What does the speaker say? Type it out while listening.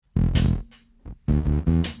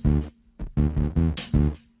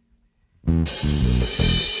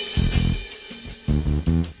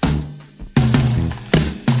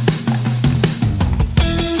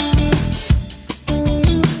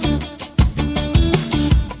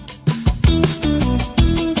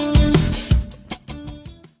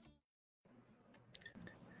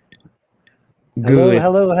Hello, Good.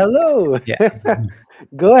 hello, hello. Yeah.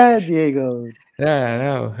 Go ahead, Diego.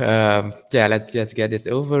 No. Yeah. Let's just get this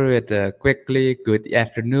over with quickly. Good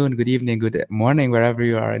afternoon, good evening, good morning, wherever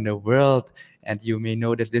you are in the world. And you may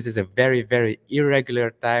notice this is a very, very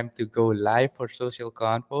irregular time to go live for social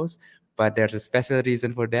confoes, but there's a special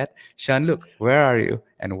reason for that. Sean, look, where are you,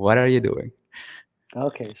 and what are you doing?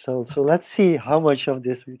 Okay, so let's see how much of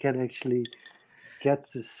this we can actually get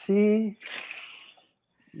to see.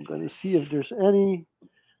 I'm gonna see if there's any.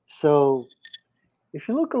 So if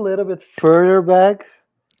you look a little bit further back,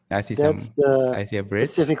 I see that's some. the I see a bridge.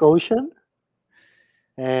 Pacific Ocean,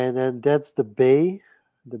 and then that's the Bay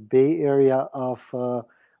Area of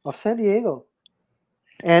San Diego.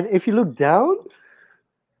 And if you look down,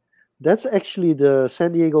 that's actually the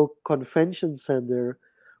San Diego Convention Center,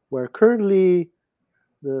 where currently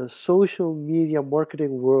the social media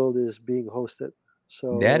marketing world is being hosted.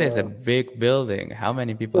 That is a So, big building. How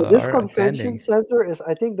many people so this are convention attending? center is,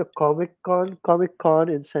 I think, the Comic Con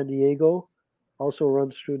in San Diego, also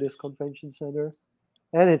runs through this convention center,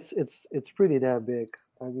 and it's pretty damn big.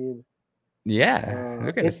 I mean, Yeah.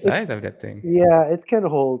 Look at the it size of that thing. yeah, it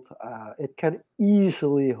can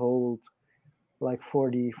easily hold like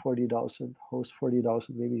 40,000, host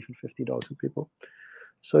 40,000, maybe even 50,000 people.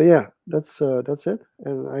 So yeah, that's it.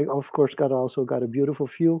 And I of course got a beautiful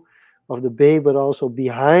view of the bay, but also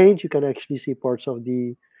behind you can actually see parts of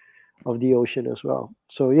the ocean as well.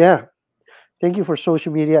 So yeah, thank you for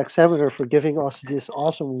Social Media Examiner for giving us this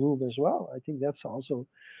awesome room as well. I think that's also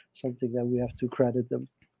something that we have to credit them.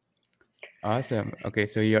 Awesome. Okay,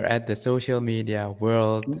 so you're at the social media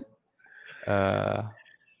world. Uh,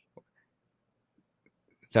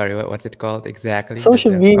 Sorry, what's it called exactly?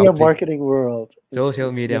 Social The media complete marketing world. social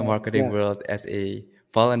It's media yeah, marketing yeah. world as a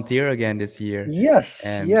volunteer again this year. Yes,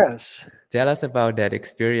 And yes. tell us about that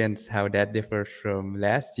experience, how that differs from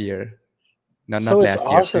last year. No, not So it's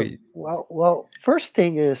last year. awesome. Well, first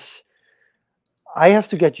thing is I have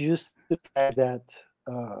to get used to the fact that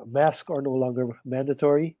masks are no longer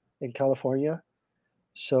mandatory in California.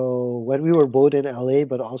 So when we were both in LA,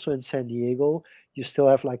 but also in San Diego, you still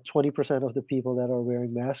have like 20% of the people that are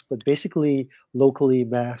wearing masks. But basically, locally,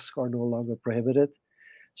 masks are no longer prohibited.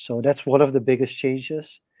 So that's one of the biggest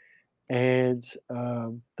changes. And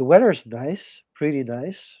the weather is nice, pretty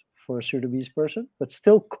nice for a Sudanese person, but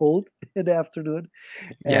still cold in the afternoon.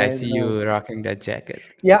 Yeah, I And see you rocking that jacket.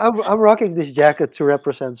 yeah, I'm rocking this jacket to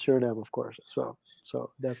represent Suriname, of course, as well.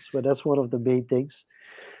 So that's one of the main things.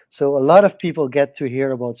 So a lot of people get to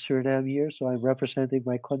hear about Suriname here. So I'm representing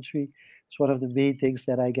my country. It's one of the main things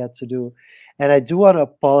that I get to do, and I do want to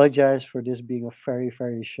apologize for this being a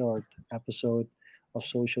very short episode of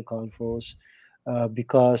Social Confoes,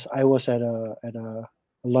 because I was at a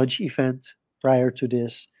lunch event prior to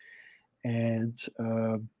this, and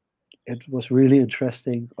it was really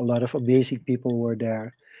interesting. A lot of amazing people were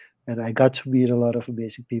there, and I got to meet a lot of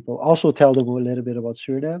amazing people. Also, tell them a little bit about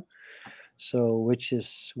Suriname, so which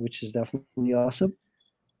is definitely awesome.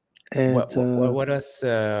 And What was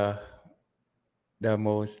the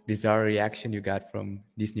most bizarre reaction you got from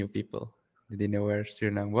these new people? Did they know where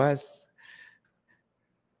Suriname was?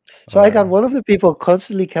 so I got Or one of the people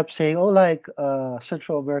constantly kept saying, "Oh, like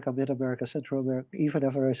Central America, Mid America, Central America." Even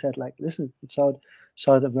after I said, "Like, listen, it's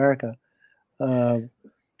South America." Um,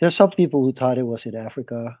 there's some people who thought it was in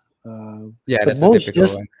Africa, yeah, but that's a most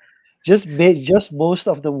typical one. just most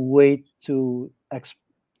of them wait.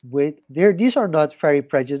 These are not very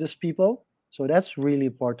prejudiced people, so that's really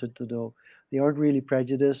important to know. They aren't really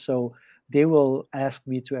prejudiced, so they will ask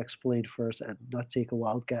me to explain first and not take a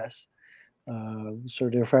wild guess. So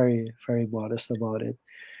they're very modest about it,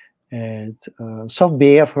 and some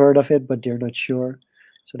may have heard of it, but they're not sure.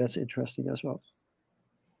 So that's interesting as well.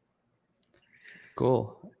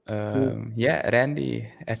 Cool. Yeah. Yeah, Randy,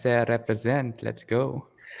 as a represent, let's go.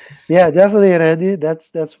 Yeah, definitely, Randy.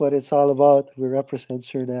 That's what it's all about. We represent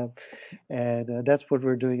Suriname, and that's what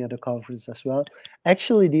we're doing at the conference as well.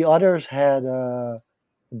 Actually, the others had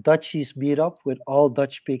Dutchies meetup with all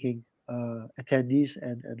Dutch-speaking attendees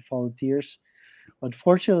and volunteers.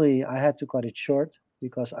 Unfortunately, I had to cut it short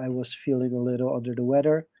because I was feeling a little under the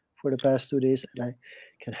weather for the past 2 days, and I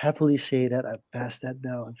can happily say that I'm past that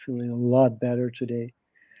now. I'm feeling a lot better today,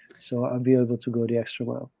 so I'll be able to go the extra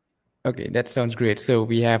mile. Okay, that sounds great. So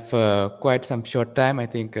we have quite some short time, I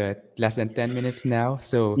think less than 10 minutes now.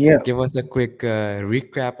 So Yeah. give us a quick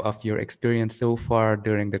recap of your experience so far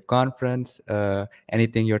during the conference,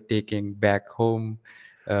 anything you're taking back home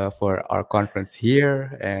for our conference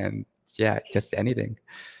here, and yeah, just anything.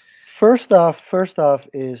 First off,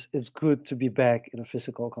 is it's good to be back in a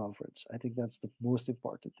physical conference. I think that's the most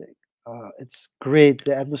important thing. It's great.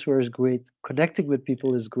 The atmosphere is great. Connecting with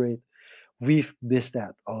people is great. We've missed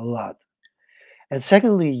that a lot. And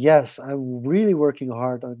secondly, yes, I'm really working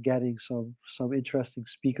hard on getting some interesting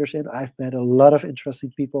speakers in. I've met a lot of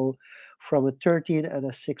interesting people, from a 13 and a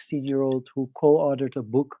 16-year-old who co-authored a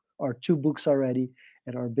book or two books already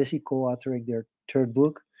and are busy co-authoring their third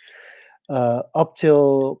book, up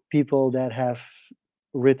till people that have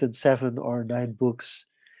written 7 or 9 books,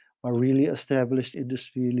 are really established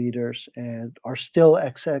industry leaders and are still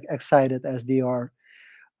excited as they are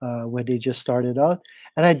when they just started out.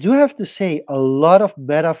 And I do have to say, a lot of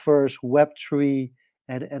metaverse, Web3,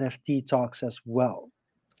 and NFT talks as well.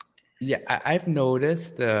 Yeah, I've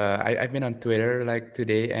noticed. I've been on Twitter like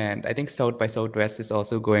today, and I think South by Southwest is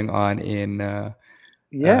also going on in I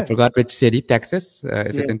Yeah, forgot which city, Texas.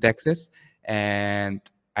 Is it yeah, in Texas? And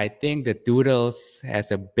I think the Doodles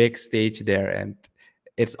has a big stage there, and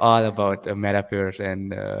it's all about metaverse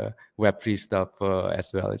and Web3 stuff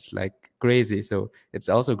as well. It's like crazy. So it's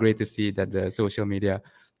also great to see that the social media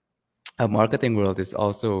marketing world is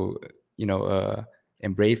also, you know,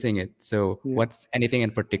 embracing it. So yeah. what's anything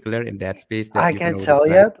in particular in that space that I you've can't tell noticed?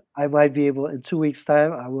 Like, yet. I might be able in 2 weeks'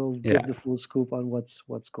 time. I will yeah, give the full scoop on what's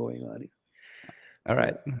going on. all Yeah.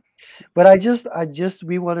 right. But I just,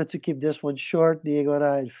 we wanted to keep this one short. Diego and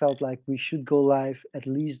I felt like we should go live, at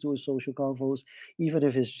least do a social convos, even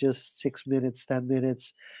if it's just 6 minutes, 10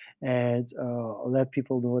 minutes, and let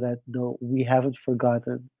people know that no, we haven't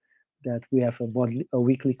forgotten that we have a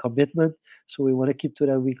weekly commitment. So we want to keep to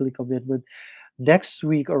that weekly commitment. Next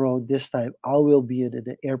week around this time, I will be in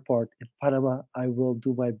the airport in Panama. I will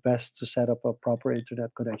do my best to set up a proper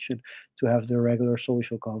internet connection to have the regular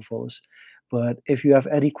social convos. But if you have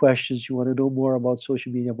any questions, you want to know more about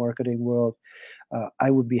social media marketing world, I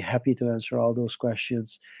would be happy to answer all those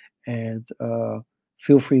questions. And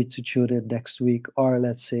feel free to tune in next week, or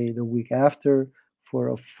let's say the week after, for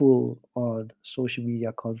a full on social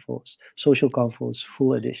media convos, social convos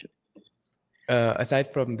full edition.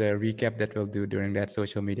 Aside from the recap that we'll do during that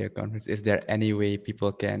social media conference, is there any way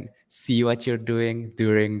people can see what you're doing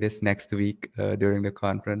during this next week, during the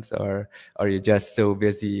conference, or are you just so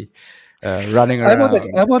busy running around?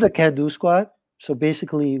 I'm on the can do squad. So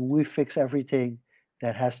basically, we fix everything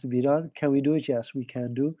that has to be done. Can we do it? Yes, we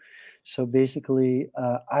can do. So basically,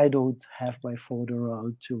 I don't have my phone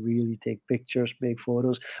around to really take pictures, make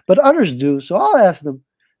photos, but others do. So I'll ask them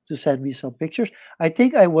to send me some pictures. I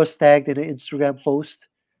think I was tagged in an Instagram post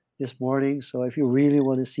this morning. So if you really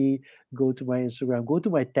want to see, go to my Instagram, go to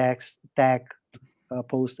my tag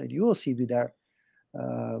post, and you will see me there,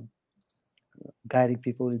 uh, guiding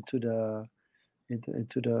people into the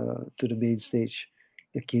main stage,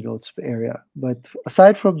 the keynotes area. But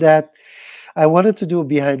aside from that, I wanted to do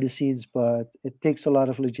behind the scenes, but it takes a lot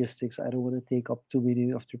of logistics. I don't want to take up too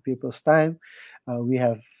many of the people's time. We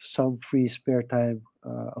have some free spare time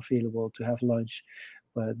available to have lunch,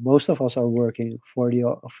 but most of us are working 40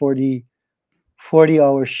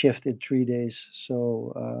 hour shift in 3 days.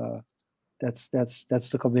 So that's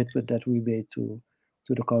the commitment that we made to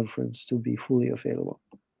the conference, to be fully available.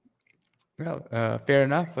 Well, fair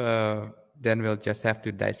enough. Then we'll just have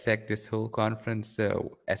to dissect this whole conference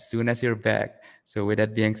as soon as you're back. So, with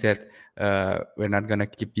that being said, we're not going to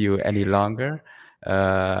keep you any longer.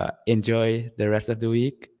 Enjoy the rest of the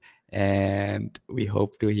week, and we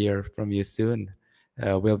hope to hear from you soon.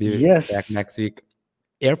 We'll be back Yes, next week,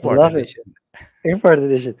 airport love it. edition. Import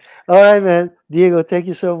edition. All right, man. Diego, thank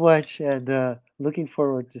you so much, and looking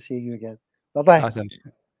forward to seeing you again. Bye bye. Awesome.